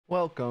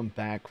Welcome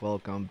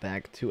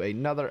back to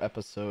another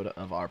episode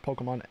of our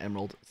Pokemon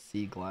Emerald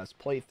Sea Glass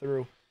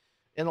playthrough.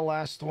 In the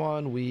last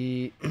one,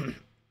 we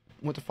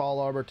went to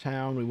Fall Arbor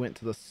Town, we went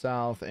to the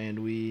south, and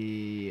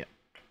we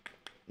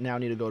now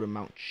need to go to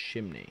Mount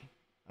Chimney.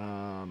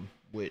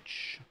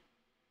 Which,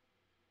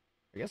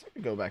 I guess I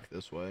could go back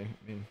this way.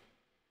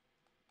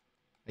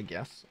 I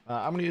guess.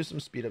 I'm going to use some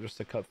speed up just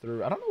to cut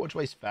through. I don't know which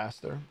way's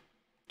faster.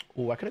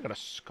 Oh, I could have got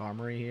a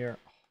Skarmory here.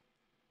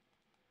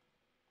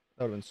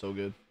 That would have been so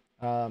good.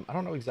 I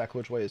don't know exactly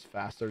which way is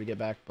faster to get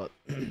back, but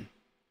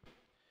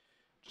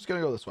just gonna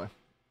go this way.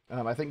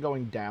 I think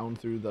going down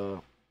through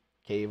the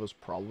cave was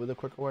probably the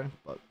quicker way,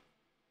 but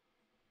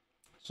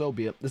so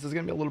be it. This is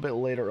gonna be a little bit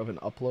later of an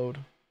upload,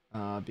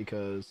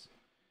 because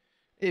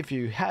if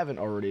you haven't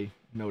already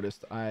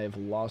noticed, I've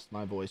lost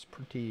my voice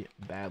pretty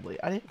badly.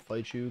 I didn't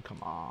fight you.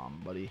 Come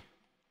on, buddy.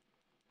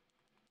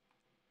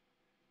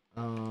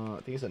 I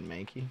think it said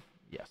Mankey.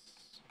 Yes.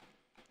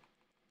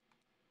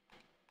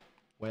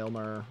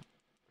 Whalmer.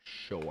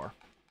 Sure.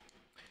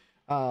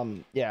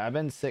 Yeah, I've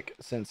been sick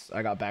since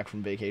I got back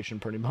from vacation,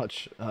 pretty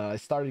much. I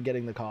started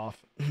getting the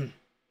cough.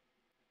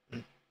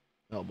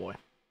 Oh boy.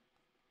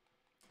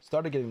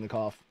 Started getting the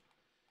cough,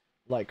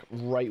 like,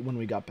 right when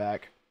we got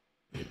back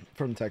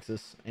from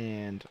Texas,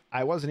 and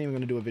I wasn't even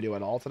going to do a video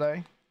at all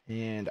today,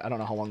 and I don't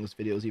know how long this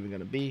video is even going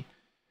to be,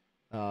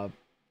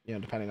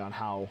 depending on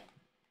how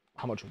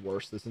much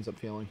worse this ends up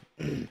feeling.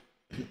 I'm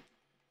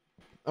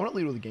going to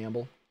lead with a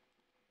gamble.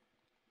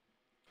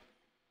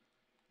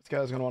 This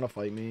guy's gonna want to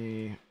fight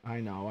me. I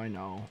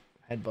know.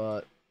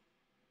 Headbutt.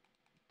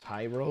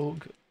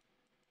 Tyrogue.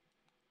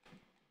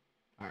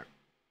 Alright.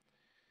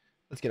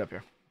 Let's get up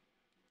here.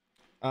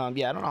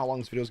 Yeah, I don't know how long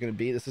this video is gonna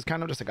be. This is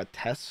kind of just like a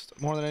test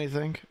more than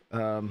anything.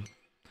 I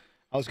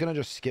was gonna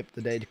just skip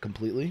the day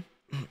completely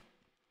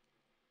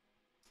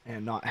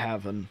and not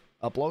have an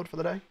upload for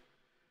the day.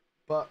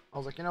 But I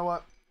was like, you know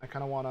what? I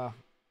kind of want to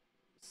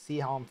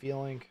see how I'm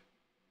feeling.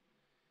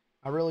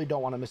 I really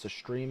don't want to miss a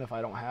stream if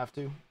I don't have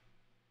to.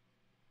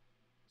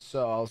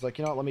 So I was like,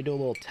 you know what, let me do a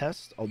little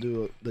test. I'll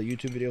do the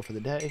YouTube video for the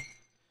day.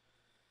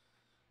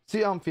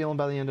 See how I'm feeling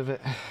by the end of it.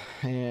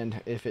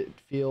 And if it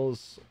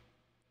feels,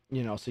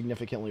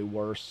 significantly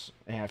worse,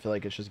 and I feel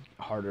like it's just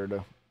harder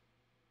to,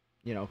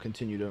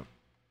 continue to...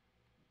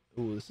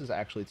 Ooh, this is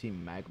actually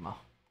Team Magma.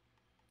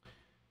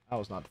 I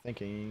was not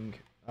thinking.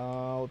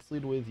 Let's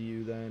lead with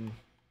you then.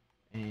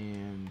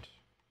 And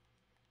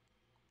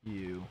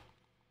you.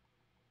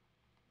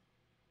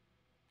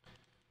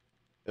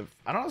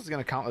 I don't know if this is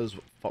going to count as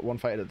one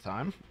fight at a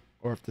time,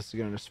 or if this is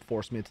going to just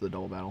force me into the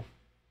double battle.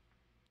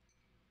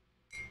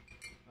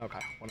 Okay,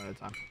 one at a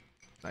time.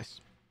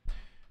 Nice.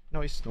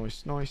 Nice.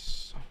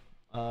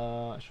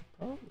 I should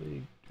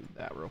probably do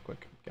that real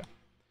quick. Okay.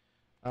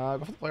 Go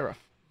for the play rough.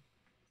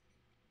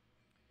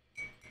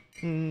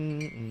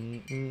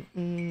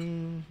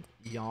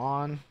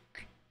 Yawn.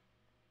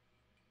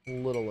 A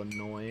little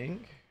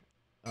annoying.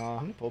 How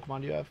many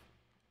Pokemon do you have?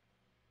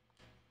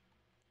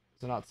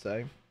 Does it not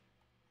say?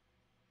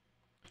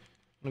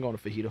 I'm gonna go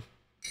into Fajita.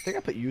 I think I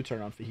put U-turn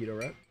on Fajita,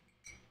 right?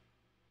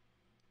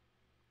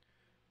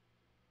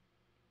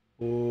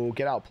 Oh,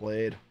 get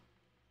outplayed.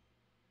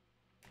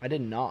 I did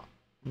not.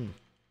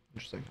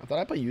 Interesting. I thought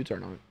I put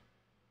U-turn on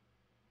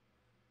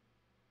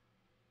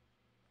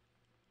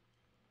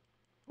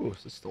it. Ooh,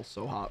 this is still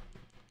so hot.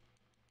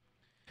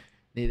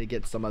 Need to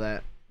get some of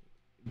that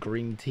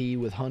green tea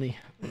with honey.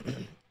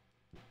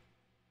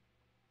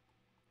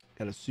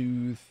 Gotta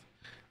soothe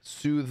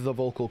the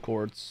vocal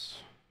cords.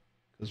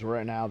 Because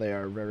right now they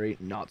are very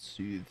not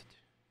soothed.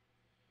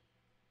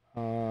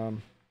 Oh.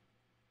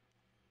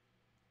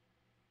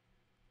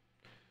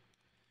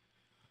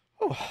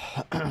 What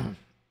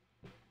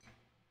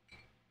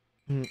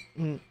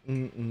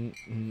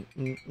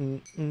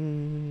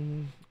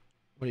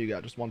do you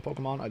got? Just one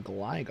Pokemon? A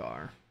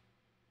Gligar.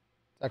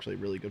 It's actually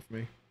really good for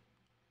me.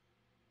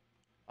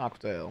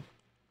 Aquatail.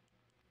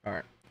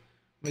 Alright.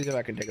 Let me see if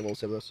I can take a little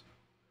sip of this.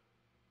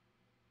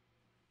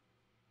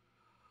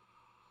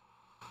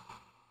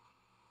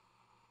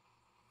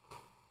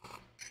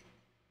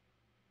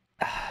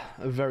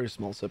 A very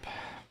small sip.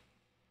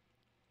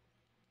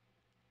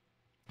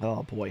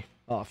 Oh boy.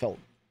 Oh, I felt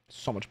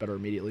so much better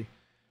immediately.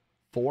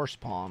 Force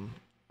Palm.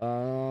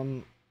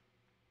 Do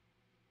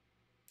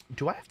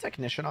I have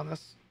Technician on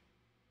this?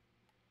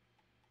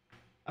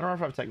 I don't know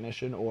if I have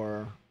Technician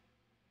or...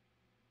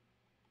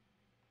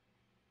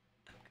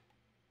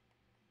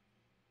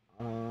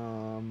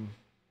 I'm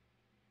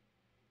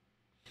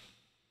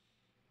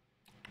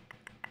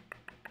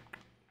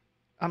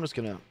just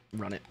gonna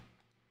run it.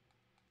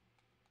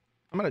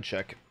 I'm gonna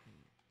check.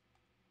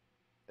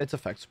 It's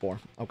Effect Spore.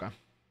 Okay.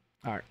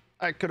 Alright.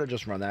 I could have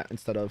just run that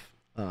instead of...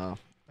 I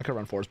could have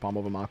run Force Palm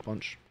over Mach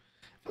Punch.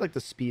 I feel like the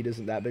speed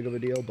isn't that big of a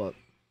deal, but...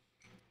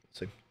 Let's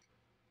see.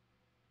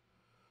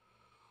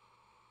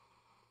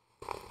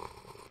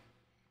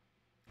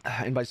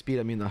 And by speed,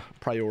 I mean the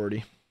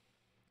priority.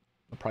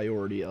 The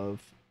priority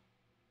of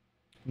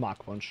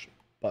Mach Punch.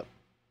 But...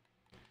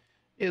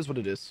 It is what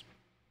it is.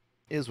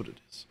 It is what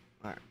it is.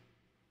 Alright.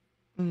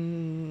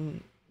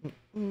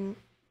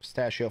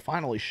 Pistachio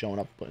finally showing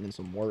up, putting in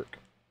some work.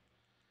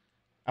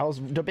 I was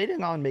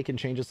debating on making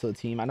changes to the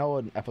team. I know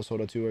an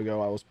episode or two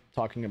ago I was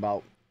talking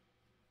about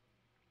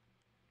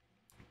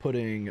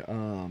putting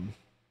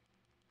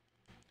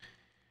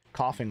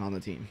Coughing on the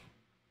team.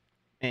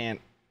 And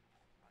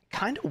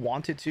kind of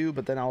wanted to,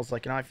 but then I was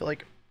like, I feel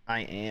like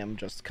I am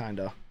just kind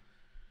of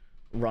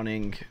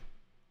running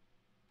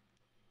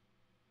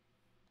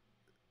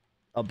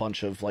a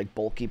bunch of like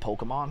bulky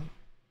Pokemon.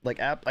 Like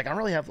I don't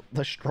really have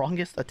the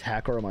strongest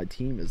attacker on my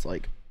team is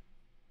like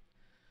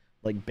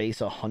base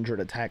 100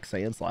 attack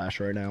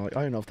Sandslash right now. Like,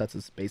 I don't know if that's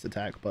his base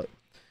attack, but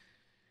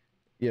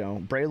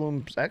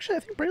Breloom's actually, I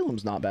think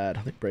Breloom's not bad.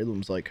 I think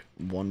Breloom's like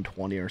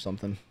 120 or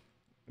something.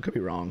 I could be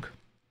wrong.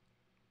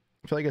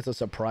 I feel like it's a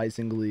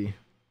surprisingly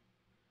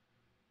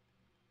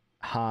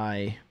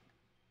high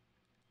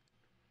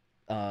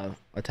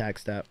attack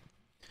stat.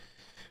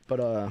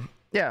 But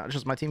yeah, it's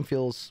just my team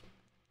feels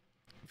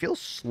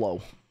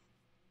slow.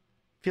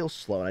 Feels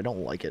slow, and I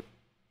don't like it.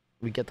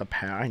 We get the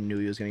power. I knew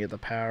he was gonna get the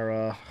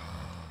para.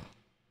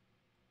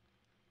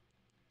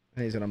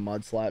 And he's gonna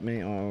mud slap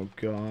me. Oh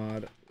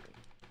god.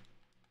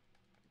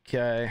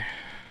 Okay.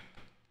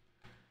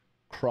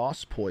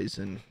 Cross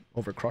poison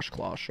over Crush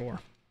Claw, sure.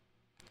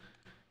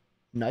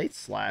 Night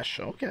Slash,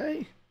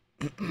 okay.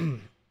 Night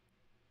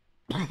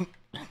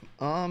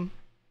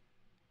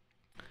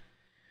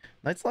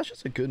Slash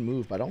is a good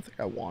move, but I don't think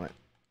I want it.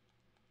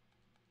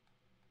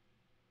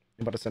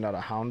 I'm about to send out a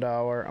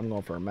Houndour. I'm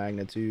going for a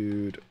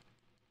Magnitude.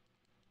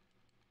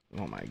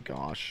 Oh my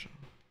gosh.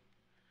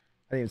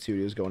 I didn't even see what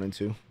he was going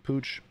into.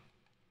 Pooch.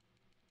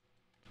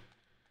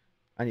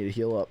 I need to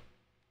heal up.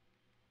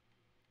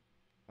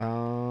 Do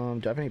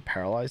I have any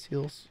paralyzed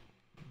heals?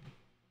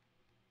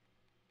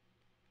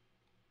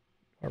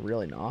 Or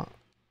really not?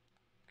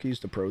 Could use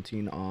the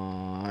protein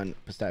on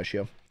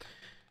Pistachio. Do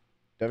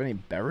I have any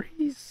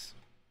berries?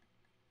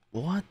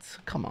 What?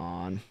 Come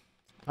on.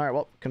 Alright,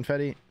 well,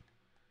 Confetti.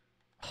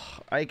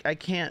 I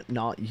can't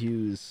not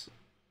use...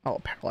 Oh,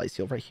 paralyzed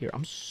heal right here.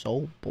 I'm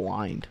so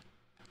blind.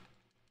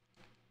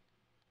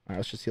 Alright,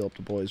 let's just heal up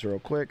the boys real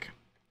quick.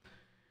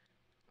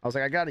 I was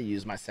like, I gotta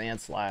use my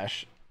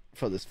Sandslash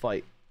for this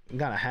fight. I'm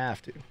gonna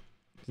have to.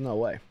 There's no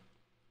way.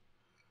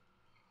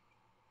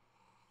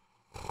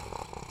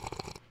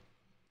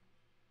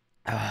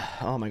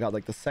 Oh my god,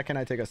 like the second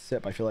I take a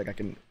sip, I feel like I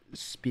can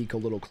speak a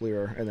little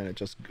clearer, and then it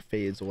just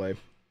fades away.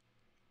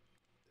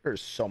 There's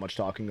so much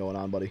talking going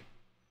on, buddy.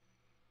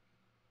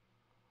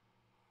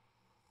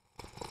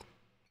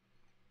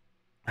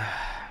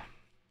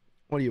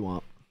 What do you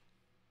want?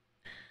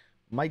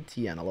 Mike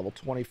Tiana, level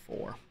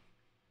 24.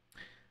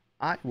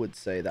 I would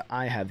say that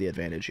I have the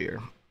advantage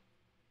here.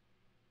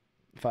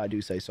 If I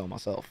do say so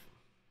myself.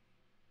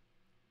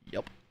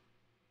 Yep.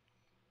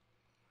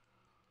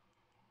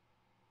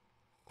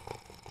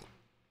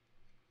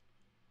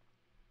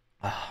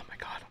 Oh my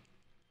god.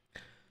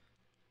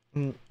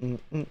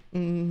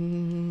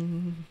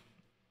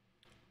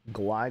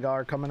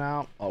 Gligar coming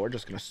out. Oh, we're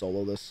just gonna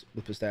solo this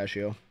with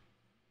Pistachio.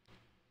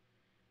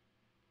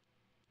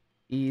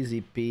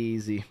 Easy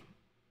peasy.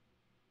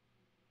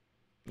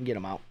 Get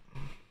him out.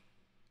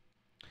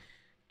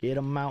 Get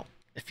him out.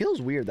 It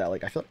feels weird that,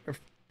 like, I feel like we're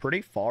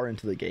pretty far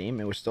into the game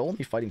and we're still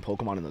only fighting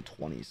Pokemon in the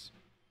 20s.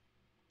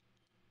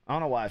 I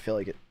don't know why I feel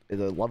like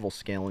the level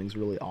scaling is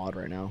really odd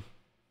right now.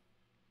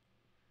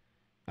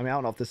 I mean, I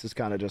don't know if this is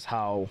kind of just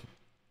how,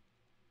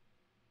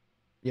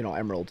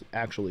 Emerald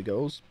actually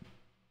goes.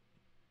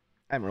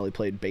 I haven't really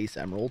played base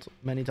Emerald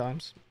many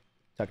times.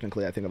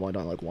 Technically, I think I've only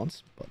done it like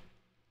once, but...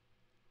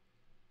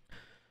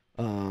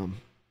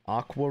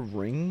 Aqua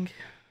Ring?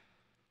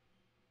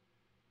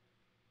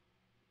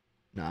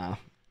 Nah.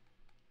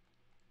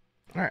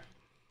 Alright.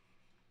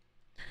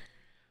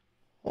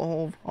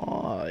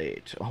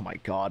 Alright. Oh my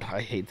god,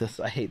 I hate this.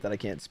 I hate that I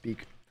can't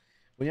speak.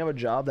 When you have a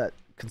job that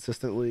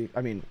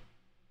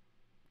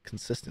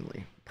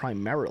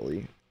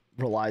primarily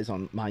relies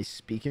on my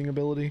speaking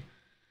ability,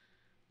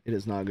 it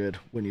is not good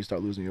when you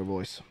start losing your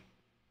voice.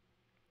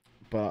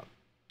 But,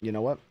 you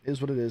know what? It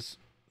is what it is.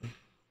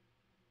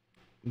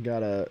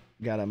 Gotta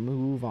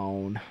move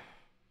on.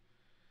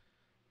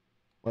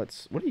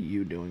 What are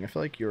you doing? I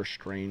feel like you're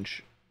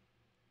strange.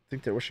 I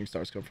think their wishing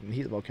stars come from the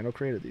heat. The volcano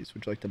created these.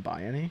 Would you like to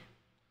buy any?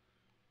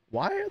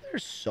 Why are there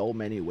so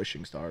many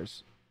wishing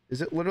stars? Is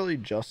it literally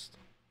just...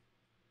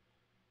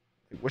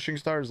 Like, wishing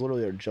stars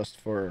literally are just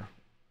for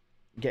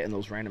getting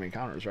those random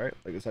encounters, right?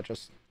 Like, is that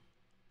just...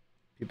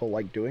 people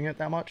like doing it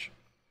that much?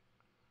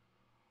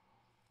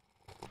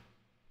 I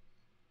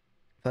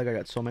feel like I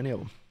got so many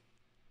of them.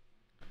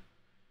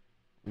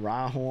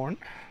 Rhyhorn.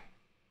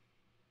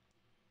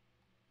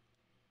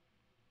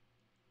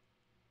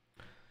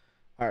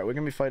 Alright, we're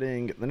going to be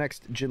fighting... The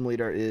next gym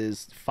leader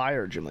is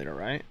Fire Gym Leader,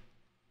 right?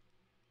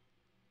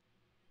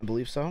 I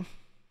believe so.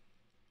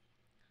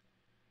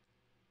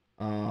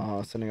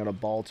 Sending out a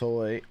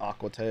Baltoy,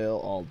 Aqua Tail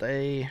all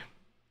day.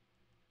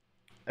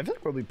 I feel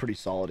like we'll be pretty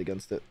solid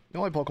against it. The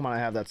only Pokemon I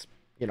have that's,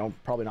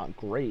 probably not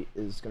great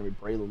is going to be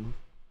Breloom.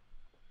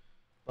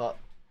 But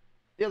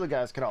the other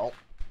guys can all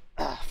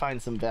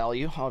find some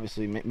value.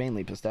 Obviously,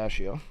 mainly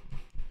pistachio.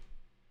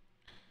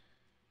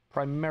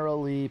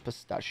 Primarily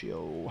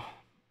pistachio.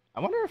 I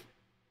wonder if...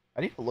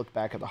 I need to look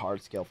back at the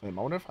hard scale for him.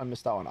 I wonder if I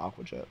missed out on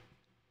Aquajet.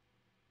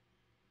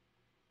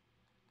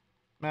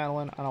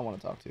 Madeline, I don't want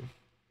to talk to you.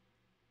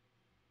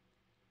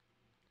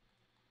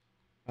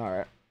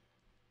 Alright.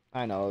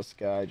 I know this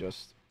guy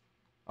just...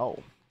 Oh.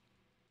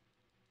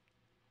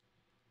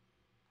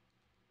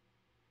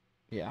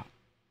 Yeah.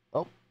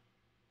 Oh.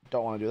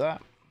 Don't want to do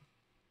that.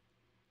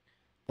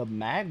 The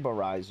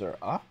Magbarizer.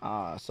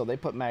 Ah, so they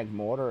put Mag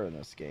Mortar in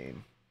this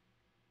game.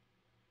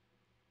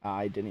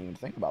 I didn't even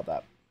think about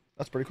that.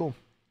 That's pretty cool.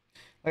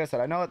 Like I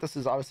said, I know that this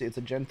is obviously, it's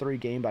a Gen 3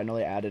 game, but I know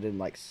they added in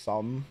like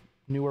some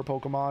newer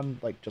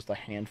Pokemon, like just a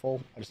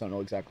handful. I just don't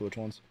know exactly which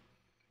ones.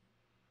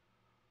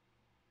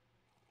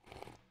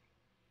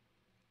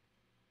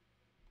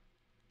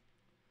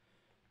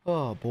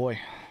 Oh boy,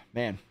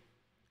 man.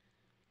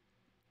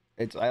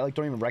 I like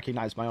don't even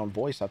recognize my own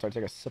voice after I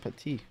take a sip of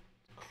tea.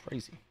 It's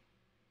crazy.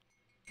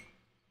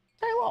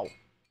 Hello.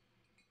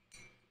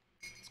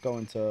 Let's go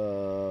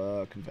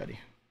into confetti.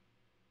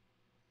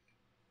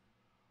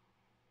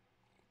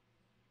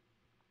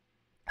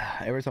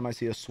 Every time I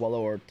see a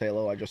Swallow or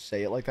Taillow, I just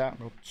say it like that.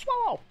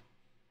 Swallow!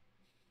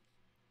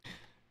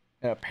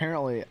 And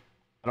apparently,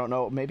 I don't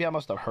know, maybe I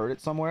must have heard it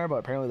somewhere, but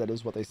apparently that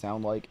is what they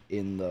sound like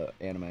in the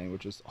anime,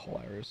 which is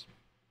hilarious.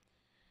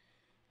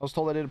 I was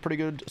told I did a pretty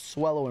good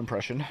Swallow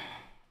impression.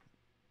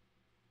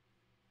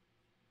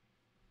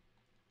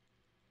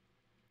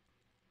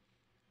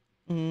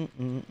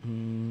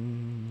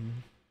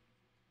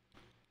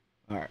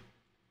 Alright.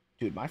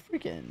 Dude, my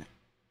freaking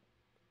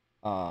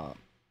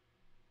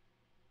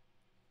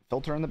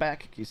filter in the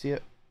back, can you see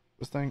it?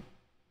 This thing?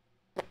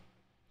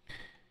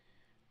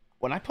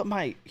 When I put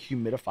my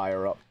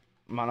humidifier up,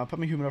 when I put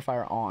my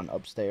humidifier on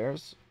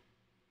upstairs,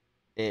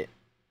 it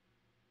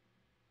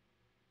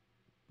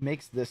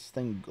makes this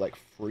thing like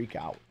freak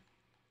out.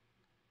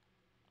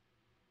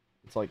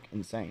 It's like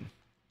insane.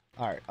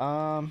 Alright,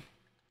 I'm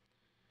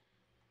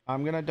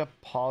gonna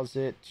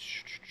deposit...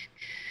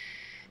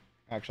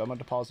 Actually, I'm gonna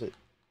deposit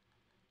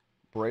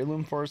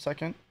Breloom for a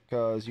second,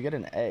 because you get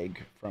an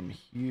egg from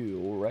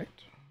Hugh, right?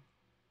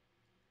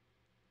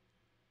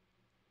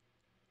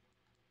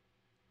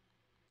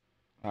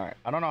 Alright,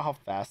 I don't know how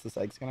fast this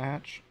egg's gonna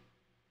hatch.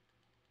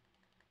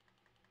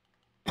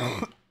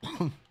 I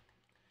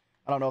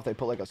don't know if they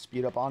put like a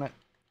speed up on it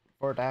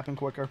for it to happen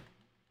quicker.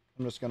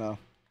 I'm just gonna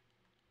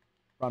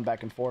run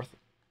back and forth.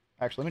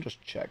 Actually, let me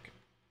just check.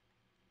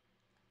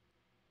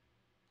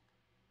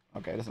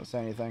 Okay, it doesn't say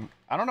anything.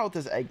 I don't know what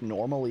this egg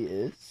normally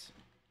is.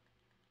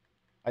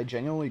 I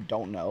genuinely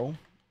don't know.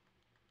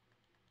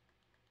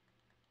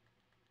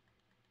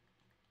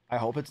 I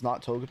hope it's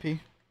not Togepi.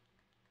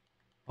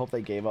 Hope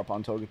they gave up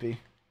on Togepi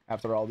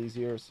after all these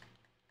years.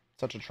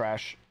 Such a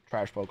trash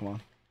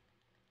Pokemon.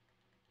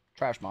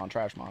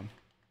 Trashmon.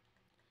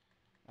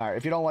 Alright,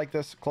 if you don't like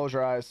this, close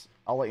your eyes.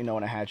 I'll let you know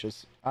when it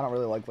hatches. I don't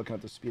really like looking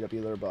at the speed up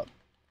either, but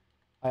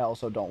I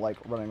also don't like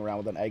running around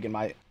with an egg in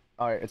my...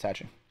 Alright, it's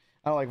hatching.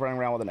 I don't like running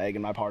around with an egg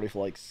in my party for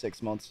like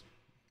 6 months.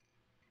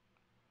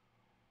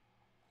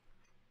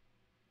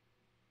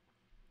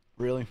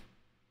 Really?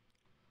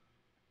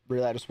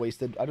 Really, I just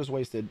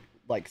wasted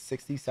like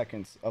 60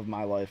 seconds of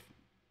my life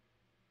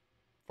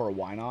for a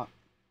why not?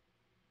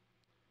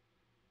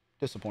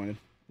 Disappointed.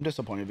 I'm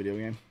disappointed, video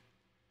game.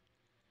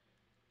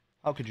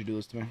 How could you do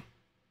this to me?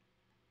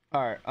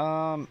 Alright,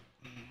 I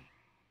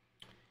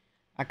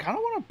kind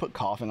of want to put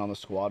Coughing on the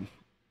squad.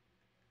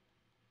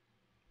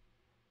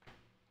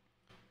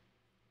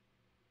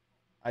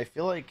 I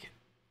feel like...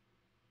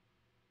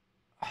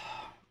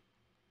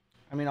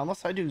 I mean,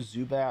 unless I do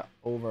Zubat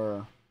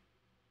over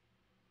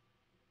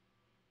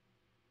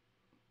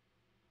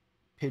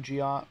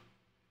Pidgeot.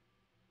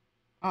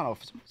 I don't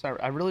know.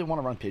 I really want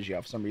to run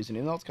Pidgeot for some reason,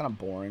 even though it's kind of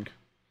boring.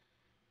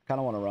 I kind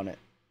of want to run it.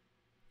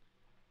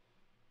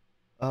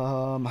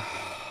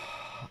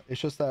 It's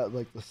just that,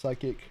 like, the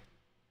psychic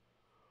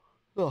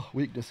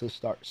weaknesses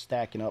start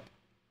stacking up.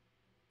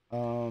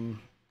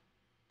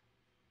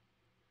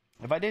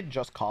 If I did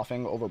just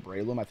Coughing over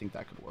Breloom, I think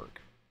that could work.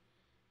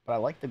 But I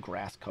like the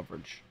grass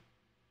coverage.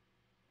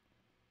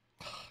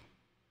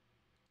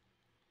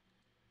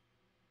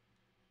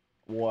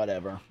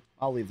 Whatever.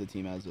 I'll leave the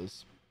team as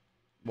is.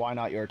 Why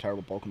not? You're a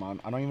terrible Pokemon.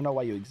 I don't even know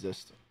why you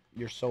exist.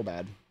 You're so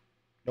bad.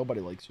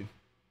 Nobody likes you.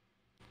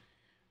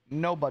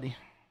 Nobody.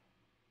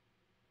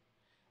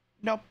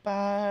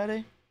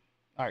 Nobody.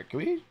 Alright, can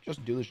we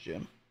just do this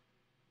gym?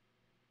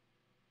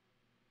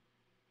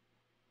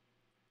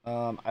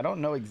 I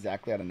don't know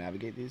exactly how to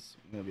navigate these,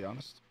 I'm gonna be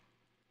honest.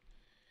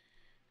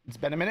 It's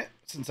been a minute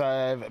since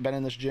I've been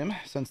in this gym,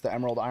 since the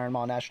Emerald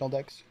Ironmon National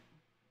Dex.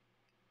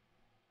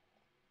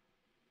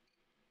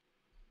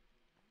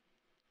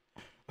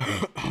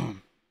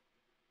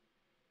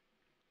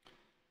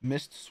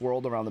 Mist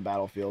swirled around the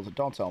battlefield.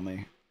 Don't tell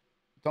me.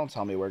 Don't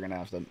tell me we're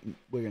gonna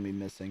be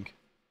missing.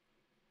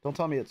 Don't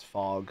tell me it's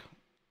fog.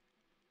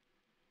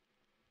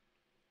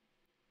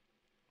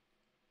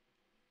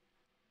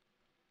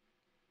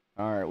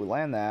 Alright, we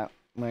land that.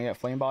 I'm gonna get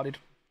flame bodied.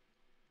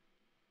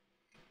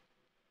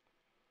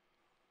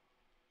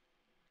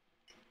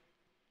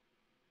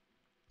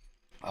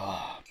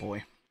 Oh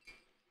boy.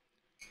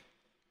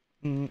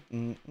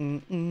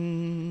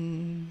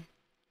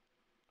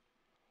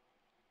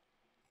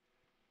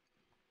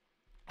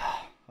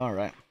 All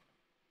right.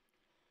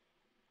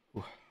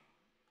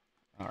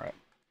 All right.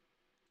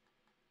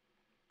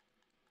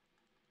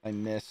 I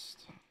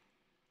missed. All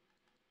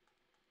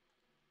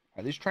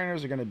right, these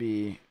trainers are going to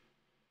be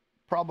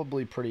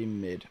probably pretty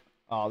mid.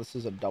 Oh, this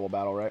is a double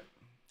battle, right?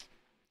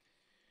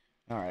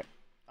 All right.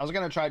 I was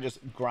going to try just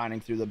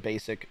grinding through the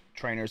basic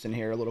trainers in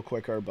here a little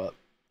quicker, but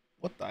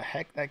what the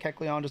heck? That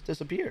Kecleon just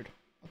disappeared.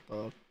 What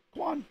the?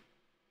 Come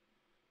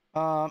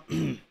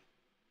on.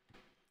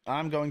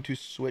 I'm going to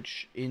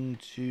switch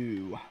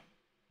into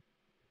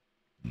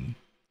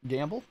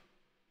Gamble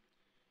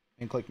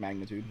and click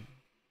Magnitude.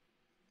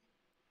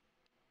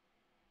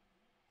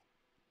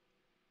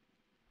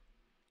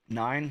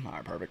 9?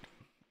 Alright, perfect.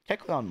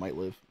 Kecleon might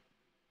live.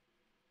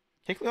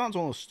 Kecleon's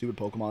one of those stupid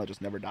Pokemon that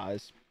just never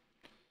dies.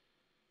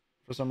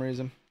 For some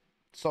reason.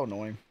 It's so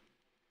annoying.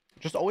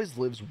 Just always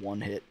lives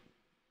one hit.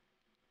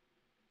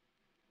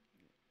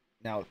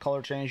 Now,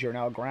 color change, you're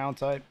now a ground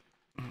type.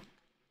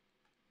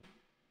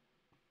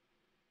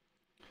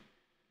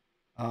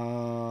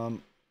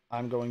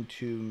 I'm going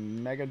to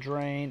Mega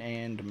Drain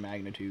and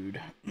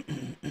Magnitude.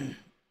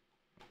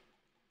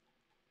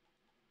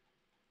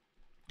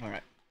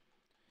 Alright.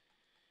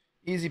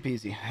 Easy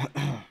peasy.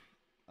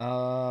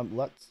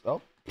 Let's...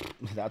 Oh,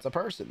 that's a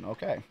person.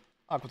 Okay.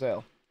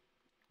 Aquatail.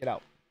 Get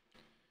out.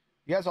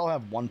 You guys all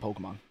have one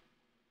Pokemon.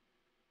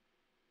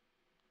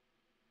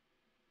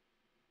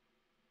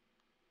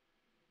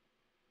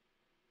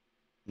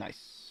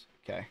 Nice.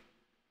 Okay.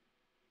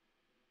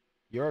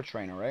 You're a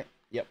trainer, right?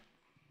 Yep.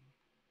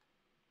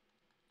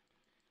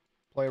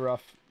 Play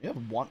rough. You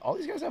have one. All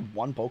these guys have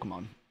one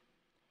Pokemon.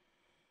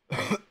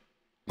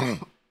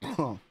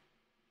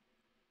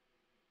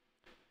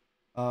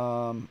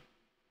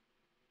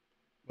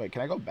 Wait,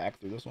 can I go back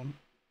through this one?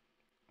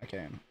 I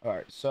can.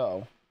 Alright,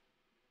 so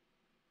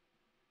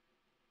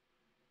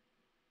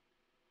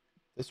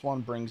this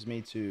one brings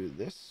me to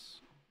this,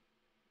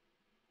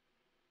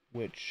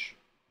 which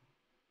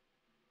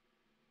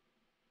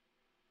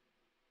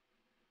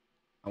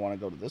I want to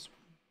go to this one.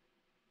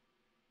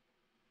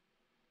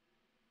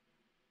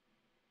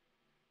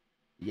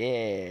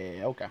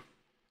 Yeah, okay.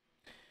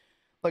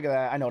 Look at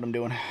that. I know what I'm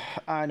doing.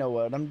 I know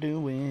what I'm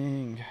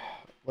doing.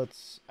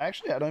 Let's...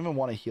 Actually, I don't even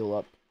want to heal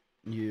up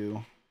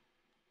you.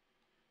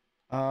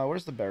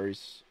 Where's the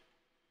berries?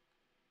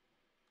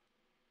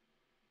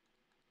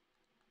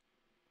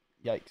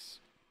 Yikes.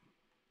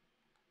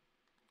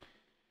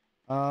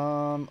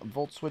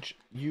 Volt Switch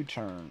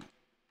U-turn.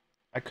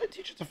 I could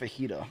teach it to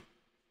Fajita.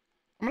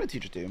 I'm gonna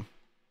teach it to him.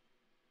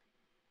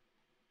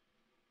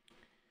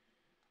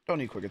 Don't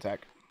need quick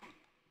attack.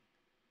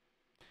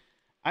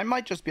 I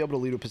might just be able to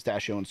lead with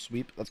Pistachio and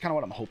sweep. That's kind of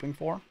what I'm hoping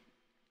for.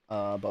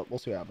 But we'll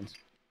see what happens.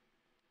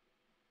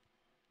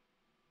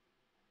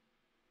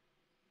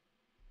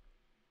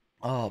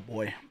 Oh,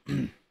 boy.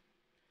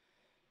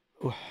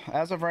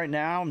 As of right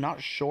now,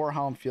 not sure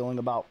how I'm feeling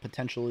about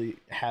potentially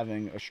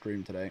having a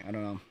stream today. I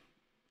don't know.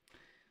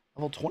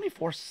 Level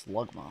 24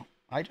 Slugma.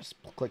 I just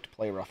clicked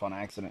play rough on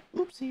accident.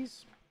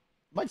 Oopsies.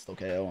 Might still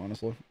KO,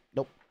 honestly.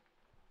 Nope.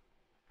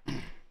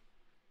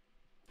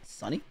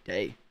 Sunny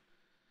day.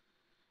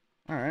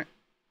 Alright.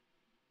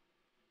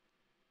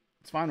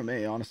 It's fine with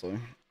me, honestly.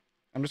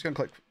 I'm just gonna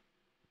click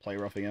play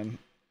rough again.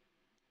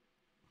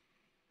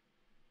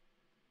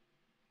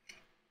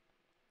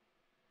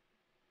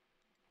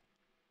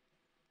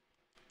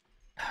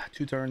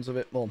 Two turns of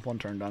it. Well, one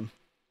turn done.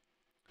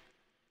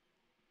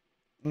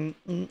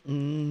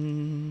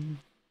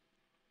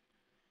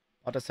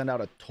 About to send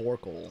out a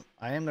Torkoal.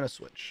 I am gonna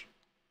switch.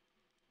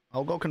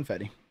 I'll go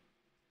Confetti.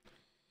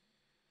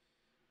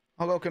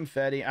 I'll go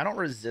Confetti. I don't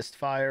resist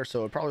fire,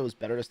 so it probably was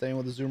better to stay in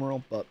with the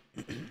Zoomerl, but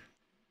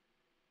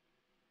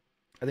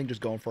I think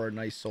just going for a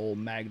nice soul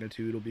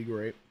magnitude will be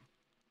great.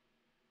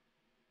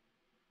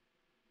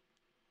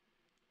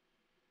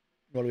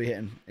 What are we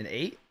hitting? An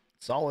 8?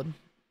 Solid.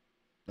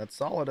 That's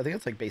solid. I think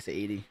it's like base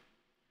 80.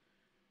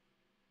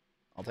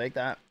 I'll take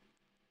that.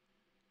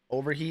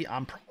 Overheat. I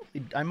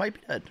might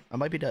be dead. I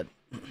might be dead.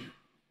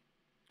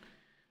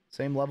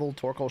 Same level.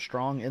 Torkoal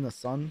strong in the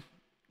sun.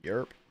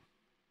 Yerp.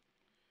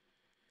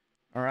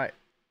 Alright.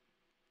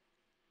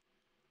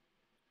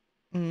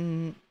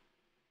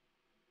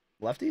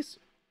 Lefties?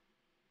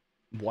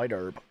 White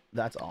herb.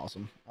 That's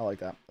awesome. I like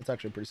that. That's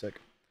actually pretty sick.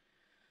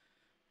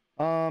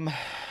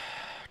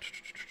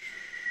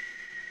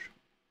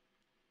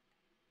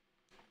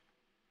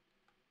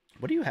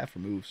 What do you have for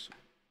moves?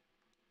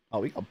 Oh,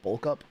 we got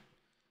bulk up.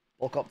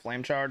 Bulk up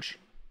flame charge.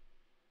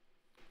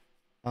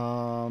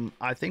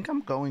 I think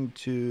I'm going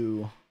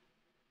to...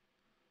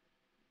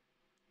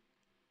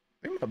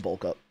 I'm gonna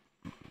bulk up.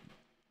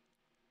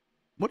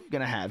 What are you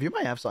gonna have? You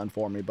might have something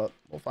for me, but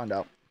we'll find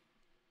out.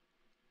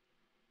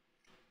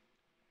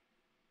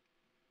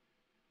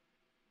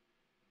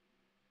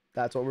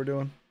 That's what we're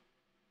doing.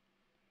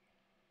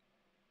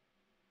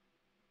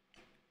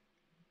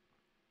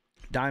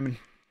 Diamond,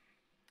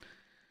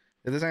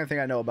 if there's anything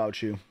I know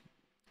about you,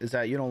 is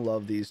that you don't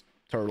love these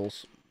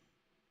turtles.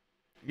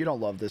 You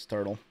don't love this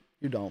turtle.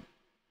 You don't.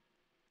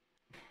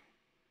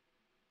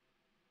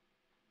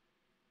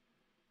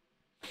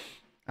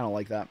 I don't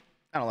like that.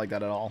 I don't like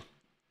that at all.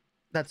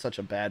 That's such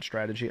a bad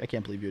strategy. I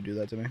can't believe you would do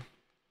that to me.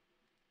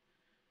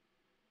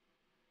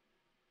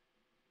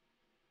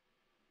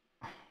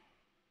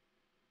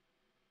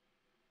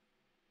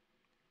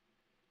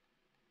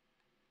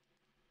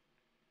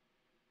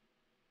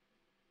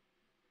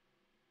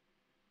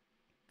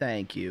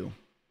 Thank you.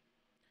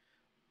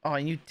 Oh,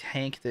 and you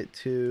tanked it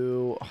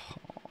too.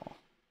 Oh.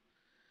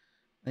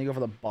 Then you go for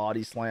the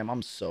body slam.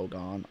 I'm so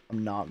gone.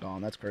 I'm not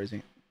gone. That's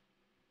crazy.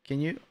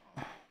 Can you?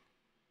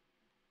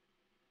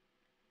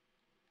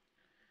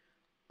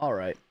 All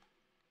right.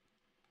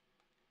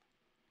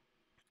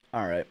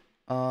 All right.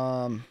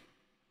 I'm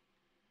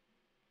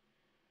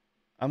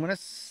gonna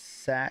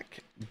sack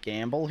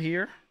Gamble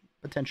here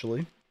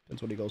potentially.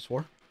 Depends what he goes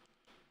for.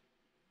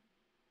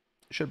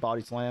 Should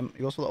body slam.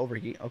 He goes for the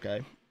overheat.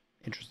 Okay,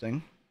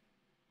 interesting.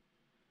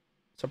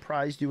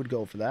 Surprised you would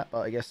go for that, but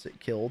I guess it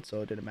killed,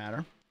 so it didn't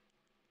matter.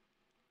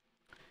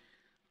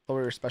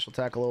 Lower your special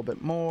attack a little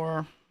bit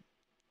more.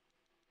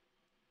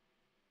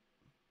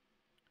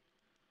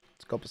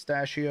 Let's go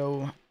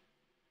Pistachio.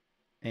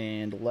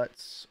 And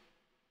let's...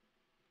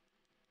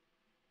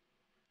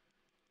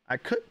 I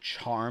could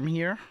Charm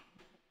here.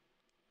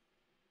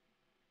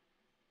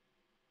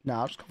 No,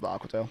 I'll just go for the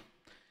Aqua Tail.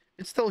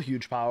 It's still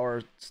huge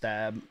power,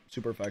 stab,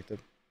 super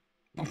effective.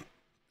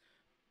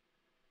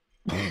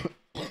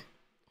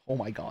 Oh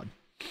my god.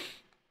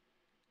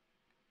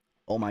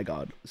 Oh my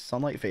god.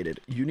 Sunlight faded.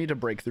 You need to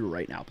break through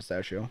right now,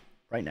 Pistachio.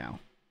 Right now.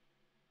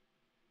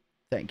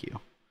 Thank you.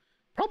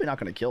 Probably not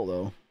going to kill,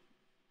 though.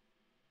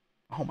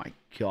 Oh my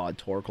god,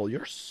 Torkoal,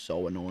 you're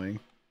so annoying.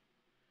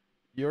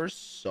 You're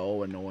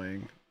so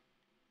annoying.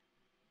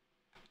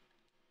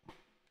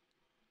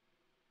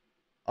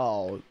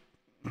 Oh.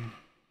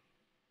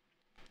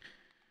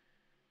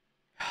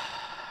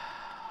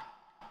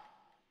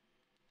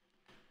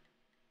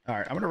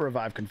 Alright, I'm going to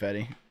revive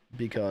Confetti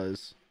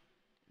because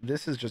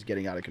this is just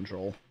getting out of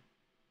control.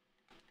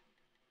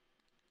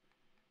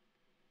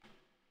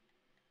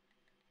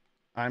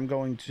 I'm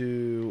going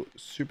to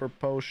Super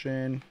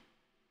Potion.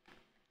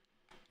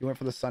 You went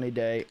for the Sunny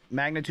Day.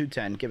 Magnitude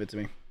 10. Give it to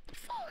me.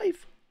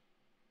 5.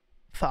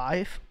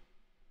 5?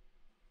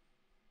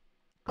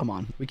 Come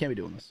on. We can't be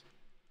doing this.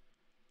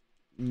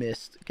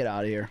 Missed. Get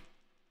out of here.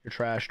 You're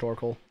trash,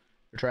 Torkoal.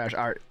 You're trash.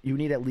 Alright, you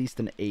need at least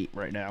an 8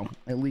 right now.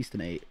 At least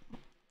an 8.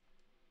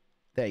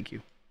 Thank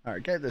you.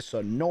 Alright, get this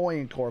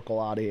annoying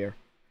Torkoal out of here.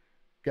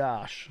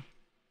 Gosh.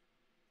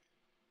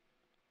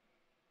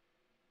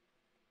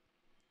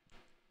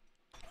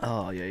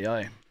 Oh,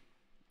 yeah.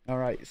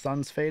 Alright,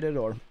 sun's faded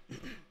or...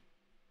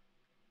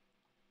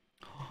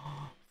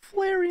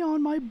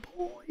 Flareon, my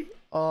boy.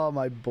 Oh,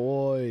 my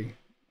boy.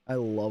 I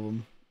love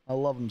him. I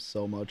love him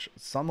so much.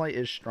 Sunlight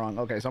is strong.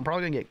 Okay, so I'm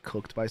probably gonna get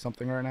cooked by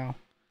something right now.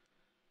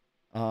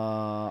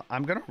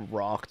 I'm gonna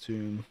Rock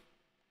Tomb.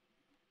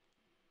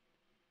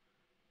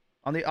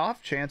 On the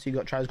off chance he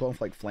tries going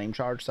for like Flame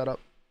Charge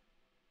setup,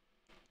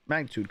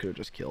 Magnitude could have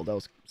just killed. That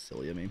was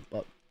silly of me,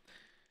 but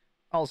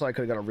also I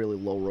could have got a really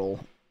low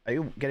roll. Are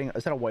you getting?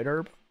 Is that a white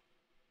herb?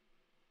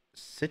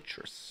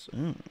 Citrus.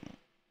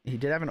 He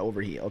did have an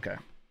overheat. Okay.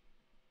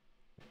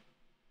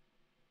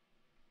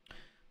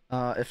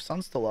 If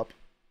sun's still up,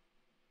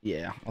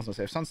 yeah, I was gonna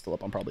say if sun's still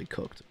up, I'm probably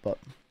cooked, but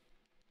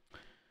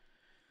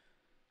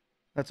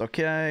that's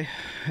okay.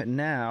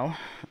 Now,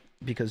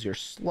 because you're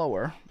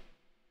slower,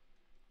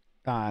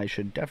 I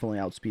should definitely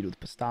outspeed with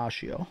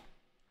Pistachio.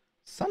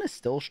 Sun is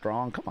still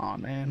strong. Come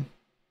on, man.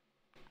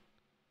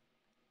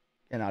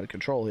 Getting out of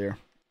control here.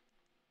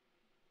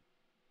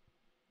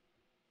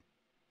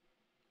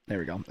 There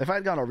we go. If I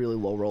had gotten a really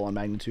low roll on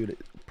Magnitude, it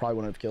probably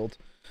wouldn't have killed.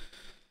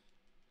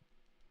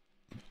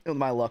 With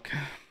my luck,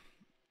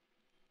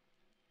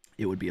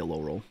 it would be a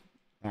low roll.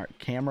 Alright,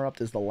 Camera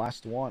Up is the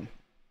last one.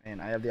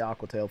 And I have the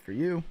Aqua Tail for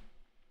you.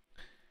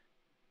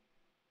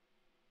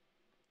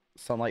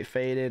 Sunlight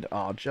faded.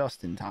 Oh,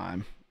 just in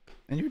time.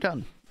 And you're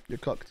done. You're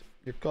cooked.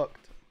 You're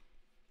cooked.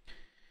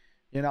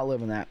 You're not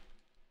living that.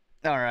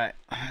 Alright.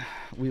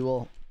 We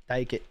will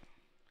take it.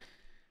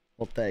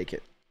 We'll take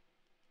it.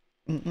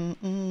 Well,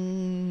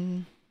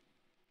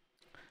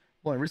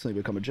 I recently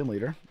become a gym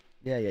leader.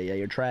 Yeah,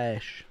 you're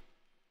trash.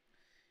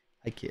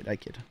 I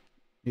kid.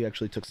 You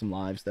actually took some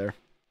lives there.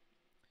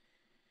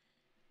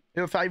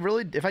 You know, if I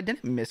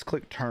didn't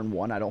misclick turn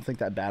 1, I don't think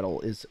that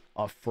battle is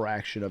a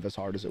fraction of as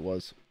hard as it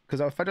was. Because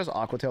if I just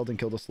Aquatailed and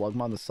killed a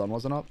Slugma and the sun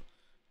wasn't up,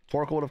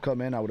 Torkoal would have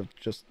come in, I would have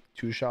just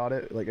two-shot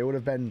it. Like, it would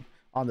have been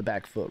on the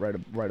back foot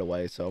right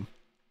away, so.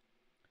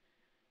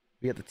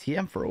 We get the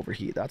TM for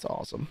overheat. That's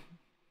awesome.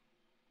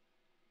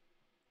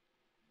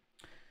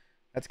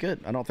 That's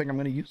good. I don't think I'm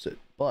going to use it,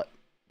 but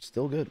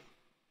still good.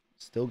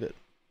 Still good.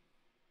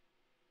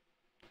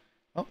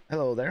 Oh,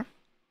 hello there.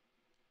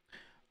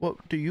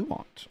 What do you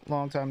want?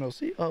 Long time no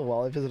see. Oh,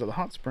 while I visited the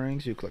hot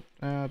springs, you click.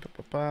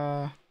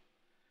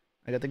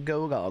 I got the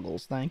go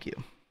goggles. Thank you.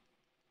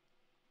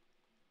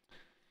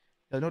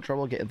 No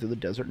trouble getting through the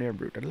desert near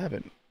Route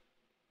 11.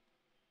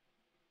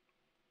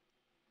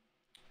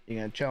 You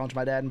gonna challenge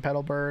my dad in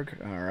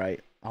Petalburg?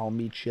 Alright, I'll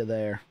meet you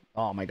there.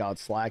 Oh my god,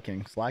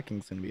 slacking.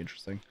 Slacking's gonna be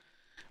interesting.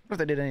 What if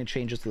they did any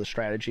changes to the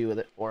strategy with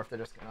it, or if they're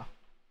just gonna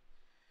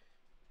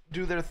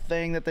do their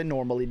thing that they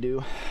normally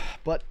do.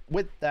 But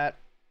with that,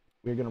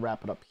 we're gonna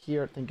wrap it up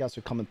here. Thank you guys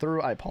for coming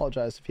through. I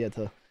apologize if you had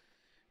to,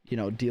 you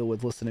know, deal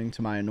with listening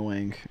to my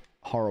annoying,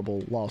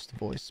 horrible, lost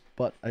voice.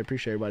 But I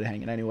appreciate everybody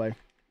hanging anyway.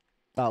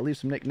 Leave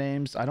some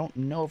nicknames. I don't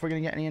know if we're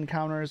gonna get any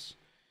encounters.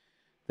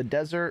 The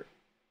desert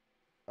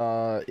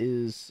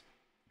is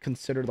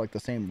considered like the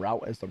same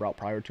route as the route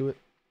prior to it.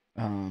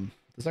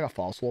 There's like a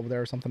fossil over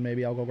there or something.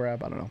 Maybe I'll go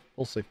grab. I don't know.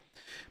 We'll see.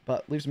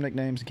 But leave some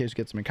nicknames in case you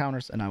get some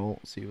encounters, and I will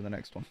see you in the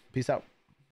next one. Peace out.